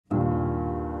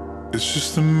It's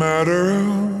just a matter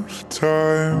of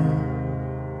time.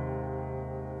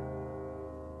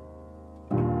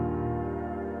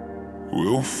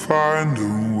 We'll find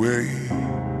a way.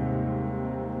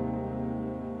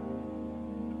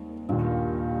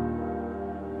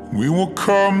 We will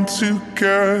come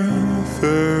together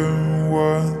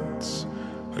once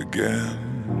again.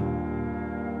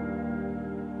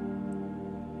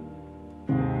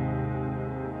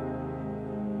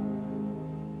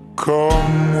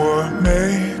 Come what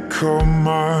may, come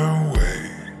my way.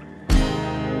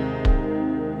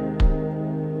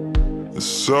 The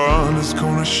sun is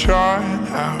gonna shine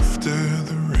after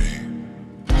the rain.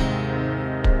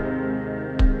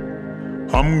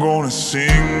 I'm gonna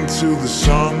sing till the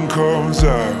sun comes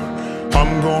out.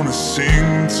 I'm gonna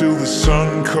sing till the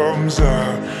sun comes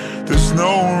out. There's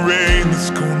no rain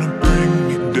that's gonna bring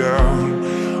me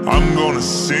down. I'm gonna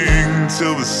sing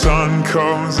till the sun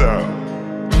comes out.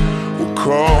 Well,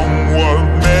 come what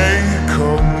may,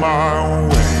 come my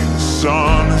way. The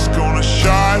sun is gonna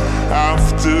shine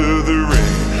after the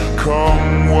rain.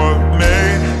 Come what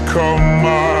may, come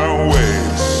my way.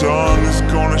 The sun is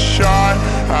gonna shine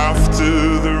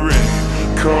after the rain.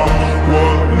 Come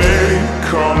what may,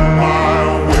 come my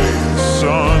way. The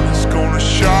sun is gonna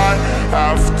shine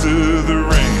after the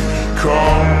rain.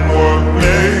 Come what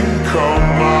may, come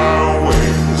my way.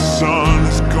 The sun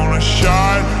is gonna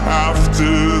shine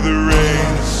after the rain.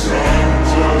 The sun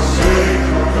just may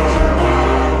come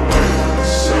my way. The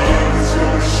sun is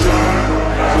gonna shine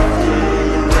after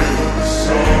the rain. The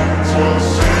sun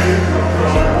just may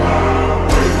come my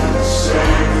way. The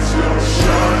sun is gonna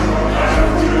shine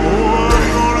after the rain. Oh, I'm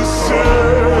gonna say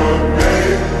what may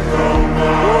come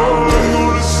my way. I'm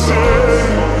gonna say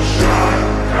shine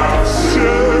after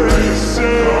the rain.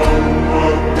 Come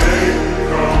what may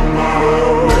come my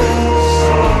way. The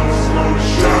sun is gonna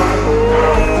shine after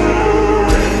the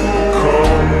rain.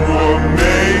 Come what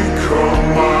may come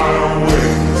my way.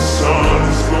 The sun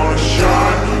is gonna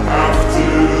shine after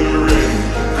the rain.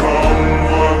 Come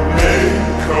what may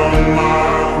come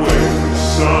my way. The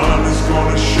sun is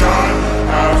gonna shine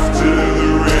after the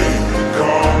rain.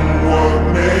 Come what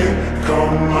may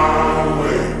come my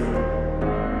way.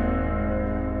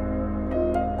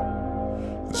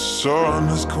 The sun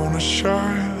is gonna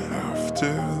shine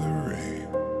after the rain.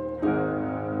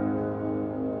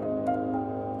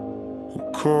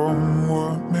 Come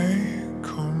what may.